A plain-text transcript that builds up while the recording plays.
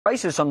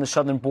crisis on the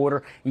southern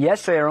border.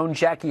 Yesterday, our own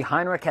Jackie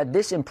Heinrich had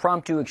this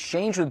impromptu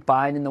exchange with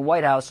Biden in the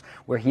White House,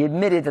 where he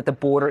admitted that the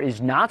border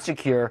is not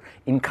secure,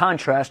 in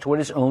contrast to what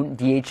his own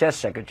DHS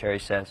secretary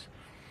says.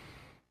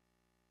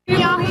 Do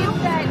y'all feel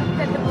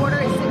that the border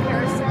is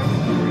secure, sir?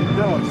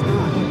 No, it's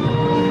not.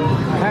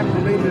 I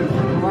haven't believed it for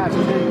the last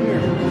 10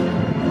 years.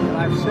 And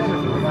I've said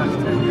it for the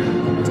last 10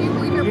 years. Do you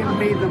believe your Give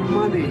me the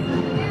money. Do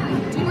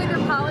you believe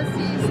your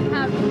policies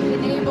have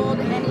enabled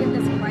any of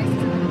this crisis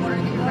at the border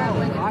that you're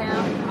grappling with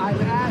now?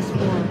 I've asked for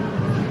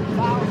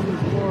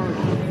thousands more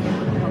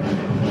of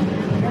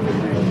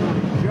everything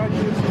from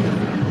judges.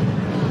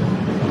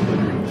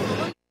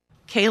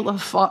 Kayla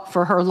fought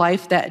for her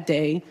life that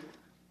day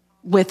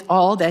with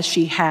all that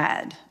she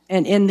had.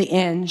 And in the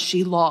end,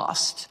 she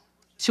lost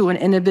to an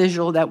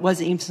individual that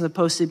wasn't even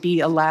supposed to be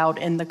allowed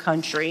in the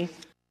country.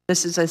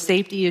 This is a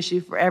safety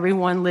issue for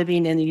everyone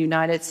living in the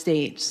United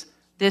States.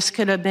 This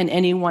could have been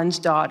anyone's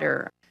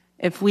daughter.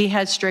 If we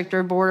had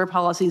stricter border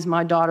policies,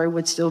 my daughter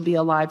would still be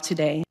alive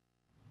today.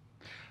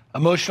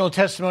 Emotional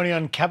testimony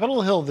on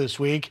Capitol Hill this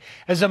week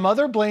as a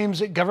mother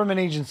blames government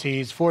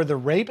agencies for the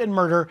rape and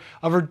murder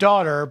of her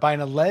daughter by an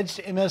alleged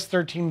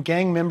MS-13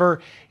 gang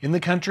member in the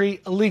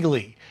country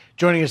illegally.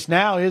 Joining us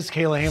now is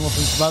Kayla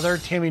Hamilton's mother,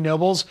 Tammy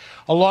Nobles,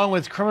 along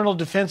with criminal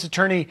defense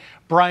attorney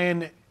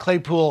Brian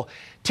Claypool.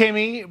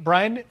 Tammy,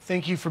 Brian,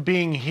 thank you for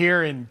being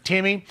here. And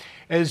Tammy,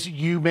 as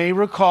you may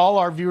recall,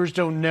 our viewers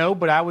don't know,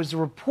 but I was a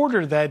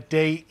reporter that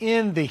day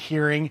in the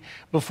hearing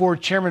before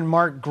Chairman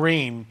Mark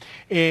Green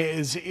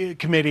is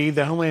committee,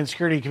 the Homeland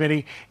Security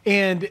Committee,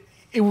 and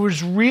it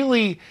was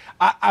really,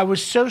 I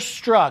was so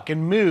struck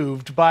and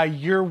moved by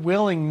your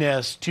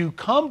willingness to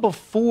come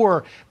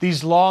before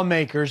these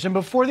lawmakers and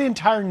before the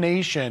entire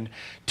nation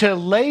to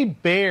lay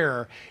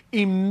bare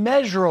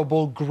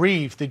immeasurable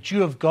grief that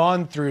you have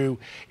gone through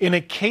in a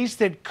case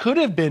that could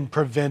have been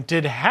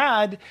prevented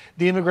had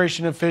the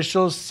immigration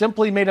officials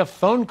simply made a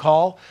phone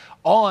call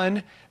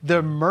on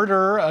the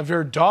murder of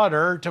your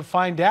daughter to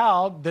find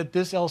out that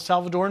this El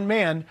Salvadoran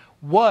man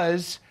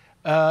was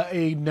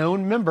a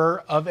known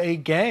member of a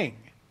gang.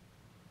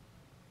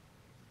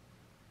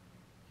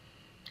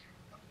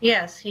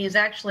 Yes, he is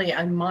actually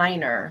a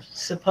minor.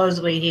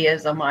 Supposedly he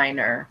is a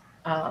minor.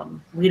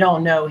 We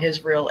don't know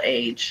his real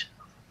age.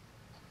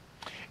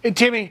 Hey,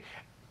 Tammy,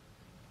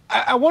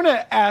 I want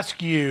to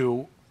ask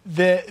you,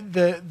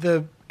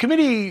 the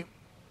committee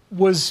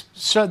was,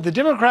 so the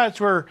Democrats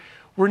were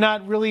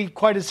not really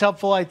quite as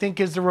helpful, I think,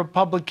 as the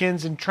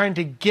Republicans in trying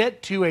to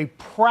get to a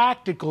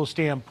practical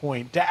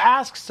standpoint, to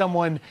ask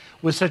someone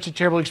with such a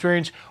terrible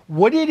experience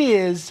what it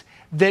is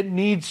that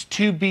needs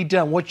to be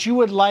done, what you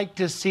would like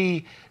to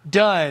see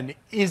done.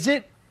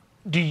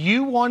 Do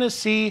you want to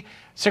see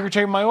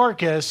Secretary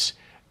Mayorkas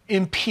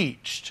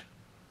impeached?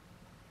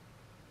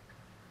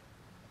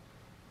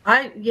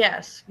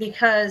 Yes,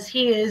 because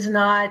he is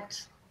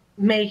not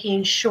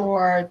making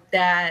sure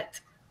that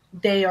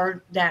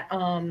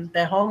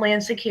the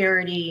Homeland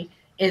Security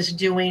is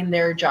doing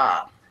their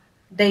job.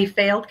 They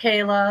failed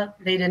Kayla.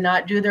 They did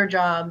not do their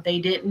job. They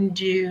didn't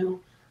do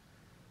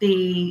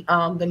the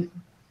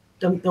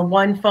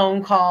one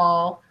phone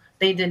call.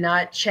 They did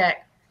not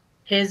check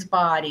his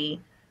body,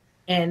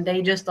 and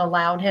they just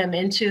allowed him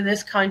into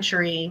this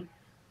country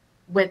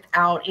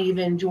without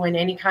even doing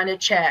any kind of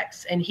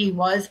checks. And he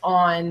was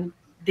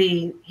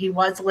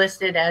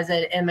listed as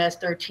an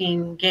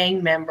MS-13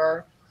 gang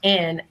member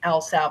in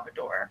El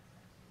Salvador.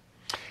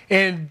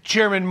 And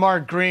Chairman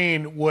Mark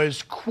Green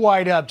was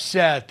quite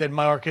upset that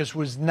Mayorkas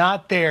was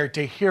not there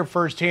to hear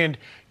firsthand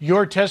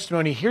your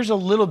testimony. Here's a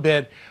little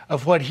bit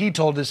of what he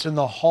told us in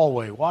the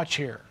hallway. Watch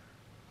here.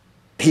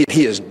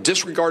 He has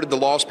disregarded the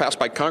laws passed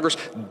by Congress,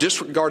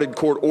 disregarded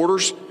court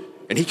orders,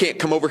 and he can't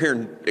come over here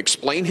and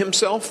explain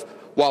himself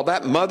while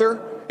that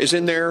mother is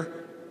in there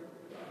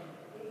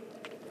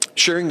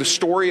sharing the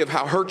story of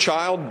how her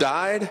child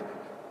died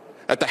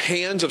at the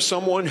hands of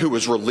someone who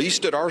was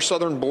released at our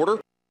southern border.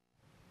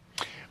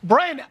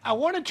 Brian, I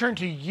want to turn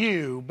to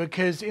you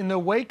because in the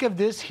wake of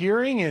this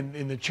hearing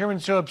and the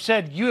chairman's so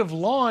upset, you have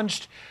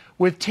launched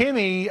with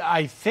Tammy,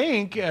 I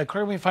think,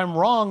 correct me if I'm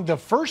wrong, the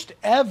first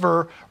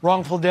ever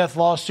wrongful death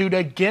lawsuit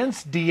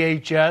against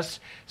DHS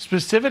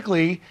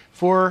specifically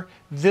for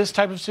this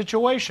type of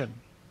situation.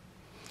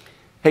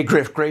 Hey,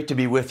 Griff, great to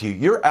be with you.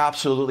 You're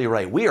absolutely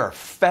right. We are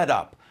fed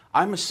up.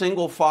 I'm a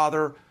single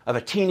father of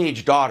a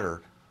teenage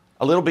daughter,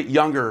 a little bit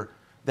younger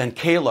than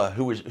Kayla,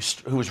 who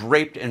was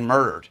raped and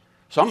murdered.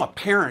 So I'm a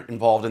parent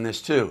involved in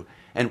this too.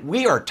 And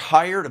we are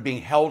tired of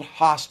being held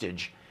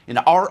hostage in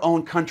our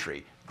own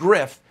country.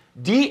 Griff,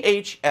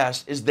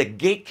 DHS is the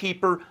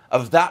gatekeeper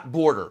of that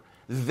border.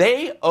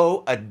 They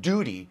owe a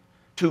duty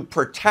to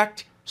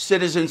protect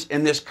citizens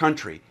in this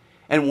country.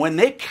 And when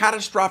they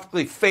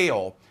catastrophically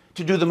fail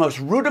to do the most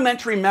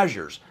rudimentary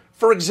measures,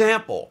 for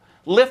example,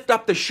 lift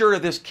up the shirt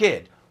of this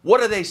kid, what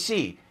do they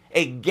see?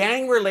 A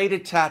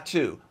gang-related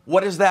tattoo.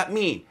 What does that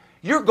mean?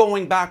 You're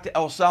going back to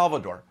El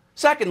Salvador.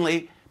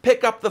 Secondly,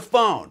 pick up the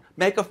phone,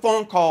 make a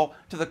phone call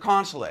to the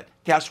consulate.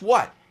 Guess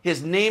what?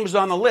 His name's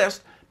on the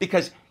list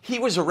because He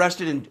was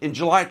arrested in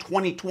July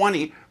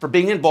 2020 for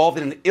being involved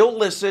in an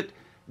illicit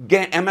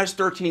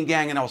MS-13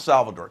 gang in El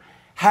Salvador.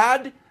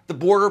 Had the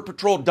Border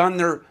Patrol done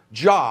their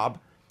job,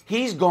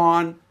 he's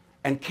gone,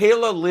 and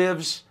Kayla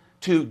lives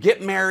to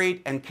get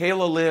married, and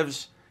Kayla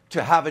lives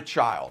to have a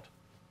child.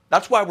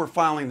 That's why we're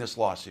filing this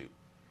lawsuit.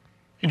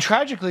 And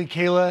tragically,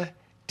 Kayla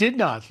did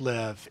not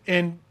live.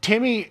 And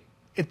Tammy,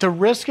 at the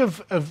risk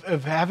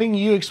of having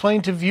you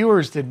explain to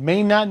viewers that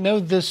may not know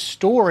this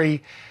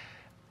story,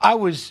 I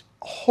was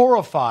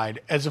horrified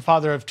as a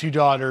father of 2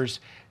 daughters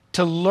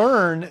to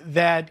learn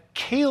that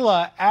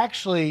Kayla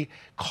actually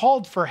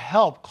called for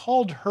help,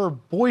 called her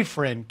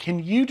boyfriend.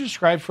 Can you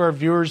describe for our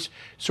viewers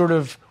sort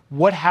of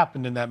what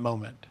happened in that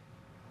moment?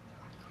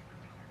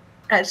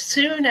 As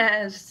soon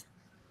as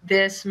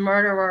this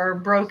murderer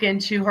broke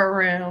into her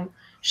room,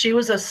 she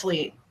was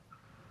asleep.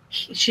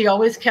 She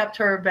always kept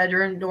her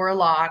bedroom door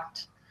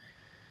locked.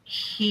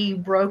 He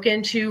broke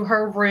into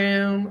her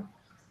room,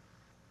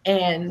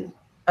 and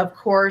of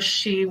course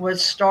she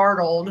was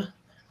startled.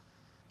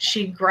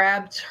 She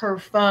grabbed her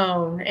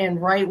phone, and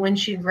right when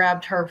she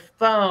grabbed her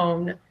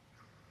phone,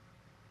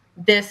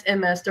 this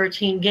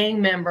MS-13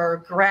 gang member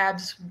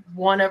grabs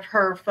one of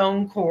her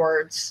phone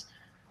cords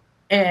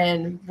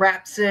and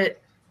wraps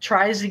it,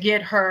 tries to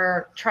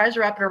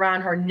wrap it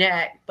around her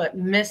neck, but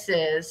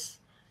misses,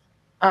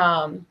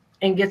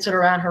 and gets it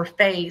around her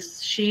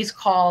face. She's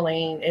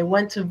calling. It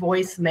went to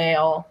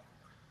voicemail,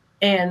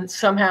 and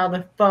somehow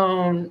the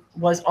phone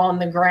was on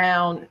the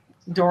ground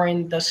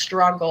during the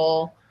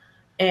struggle,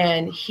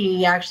 and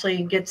he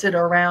actually gets it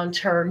around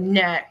her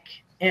neck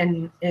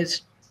and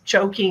is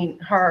choking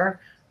her,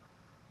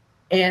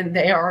 and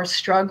they are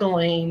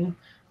struggling.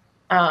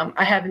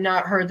 I have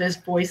not heard this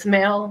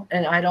voicemail,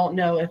 and I don't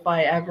know if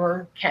I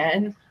ever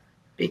can,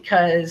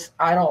 because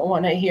I don't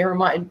want to hear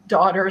my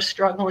daughter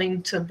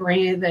struggling to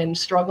breathe and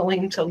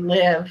struggling to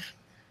live.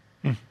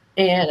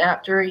 And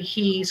after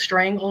he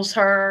strangles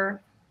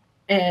her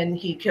and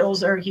he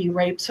kills her, he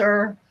rapes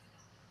her,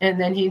 and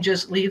then he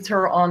just leaves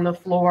her on the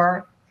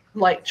floor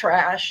like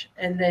trash,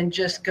 and then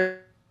just goes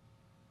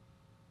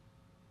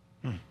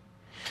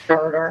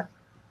murder.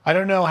 I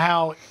don't know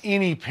how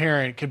any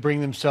parent could bring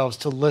themselves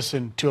to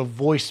listen to a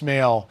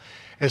voicemail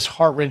as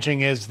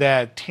heart-wrenching as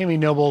that. Tammy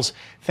Nobles,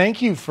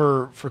 thank you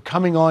for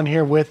coming on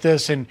here with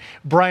us. And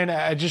Brian,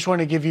 I just want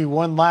to give you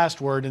one last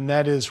word, and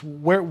that is,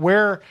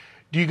 where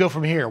do you go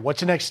from here?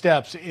 What's the next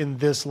steps in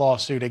this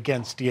lawsuit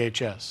against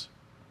DHS?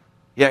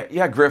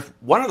 Yeah, Griff,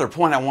 one other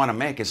point I want to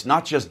make is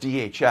not just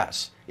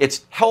DHS.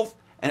 It's Health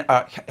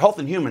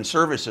and Human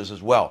Services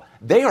as well.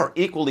 They are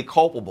equally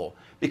culpable,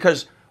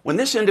 because when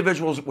this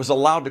individual was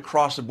allowed to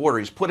cross the border,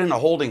 he's put in a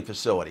holding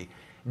facility.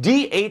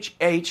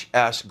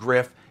 DHHS,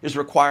 Griff, is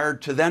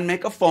required to then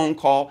make a phone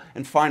call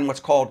and find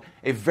what's called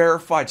a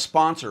verified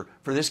sponsor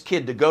for this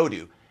kid to go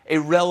to, a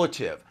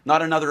relative,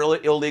 not another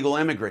illegal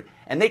immigrant.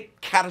 And they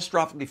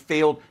catastrophically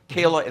failed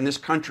Kayla in this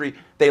country.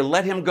 They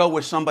let him go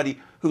with somebody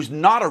who's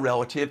not a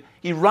relative.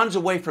 He runs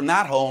away from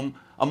that home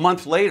a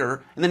month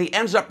later, and then he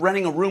ends up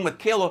renting a room with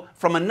Kayla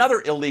from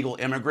another illegal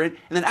immigrant.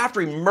 And then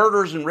after he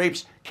murders and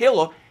rapes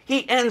Kayla,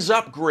 he ends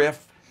up,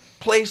 Griff,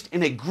 placed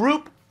in a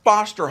group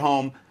foster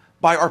home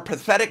by our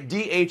pathetic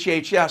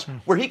DHHS,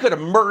 where he could have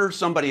murdered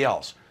somebody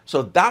else.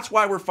 So that's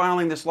why we're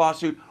filing this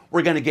lawsuit.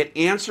 We're going to get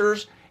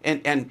answers,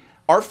 and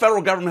our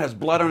federal government has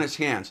blood on its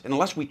hands. And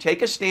unless we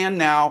take a stand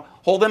now,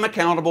 hold them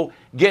accountable,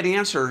 get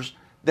answers,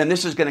 then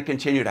this is going to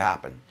continue to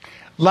happen.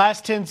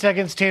 Last 10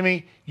 seconds,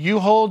 Tammy. You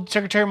hold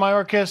Secretary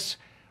Mayorkas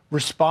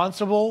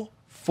responsible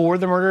for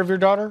the murder of your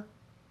daughter?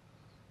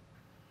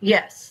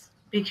 Yes,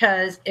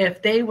 because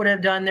if they would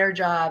have done their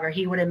job, or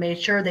he would have made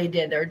sure they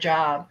did their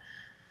job,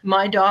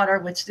 my daughter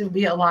would still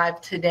be alive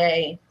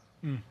today,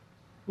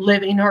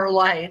 living her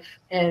life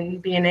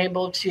and being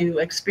able to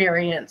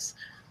experience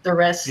the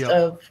rest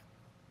of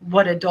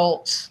what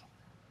adults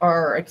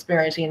are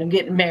experiencing, and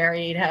getting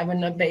married,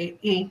 having a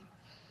baby.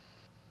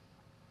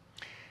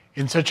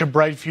 In such a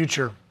bright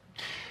future.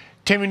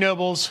 Tammy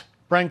Nobles,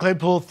 Brian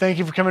Claypool, thank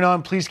you for coming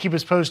on. Please keep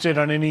us posted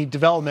on any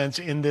developments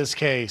in this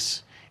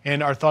case.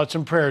 And our thoughts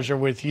and prayers are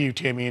with you,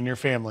 Tammy, and your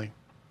family.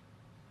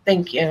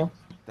 Thank you.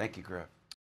 Thank you, Griff.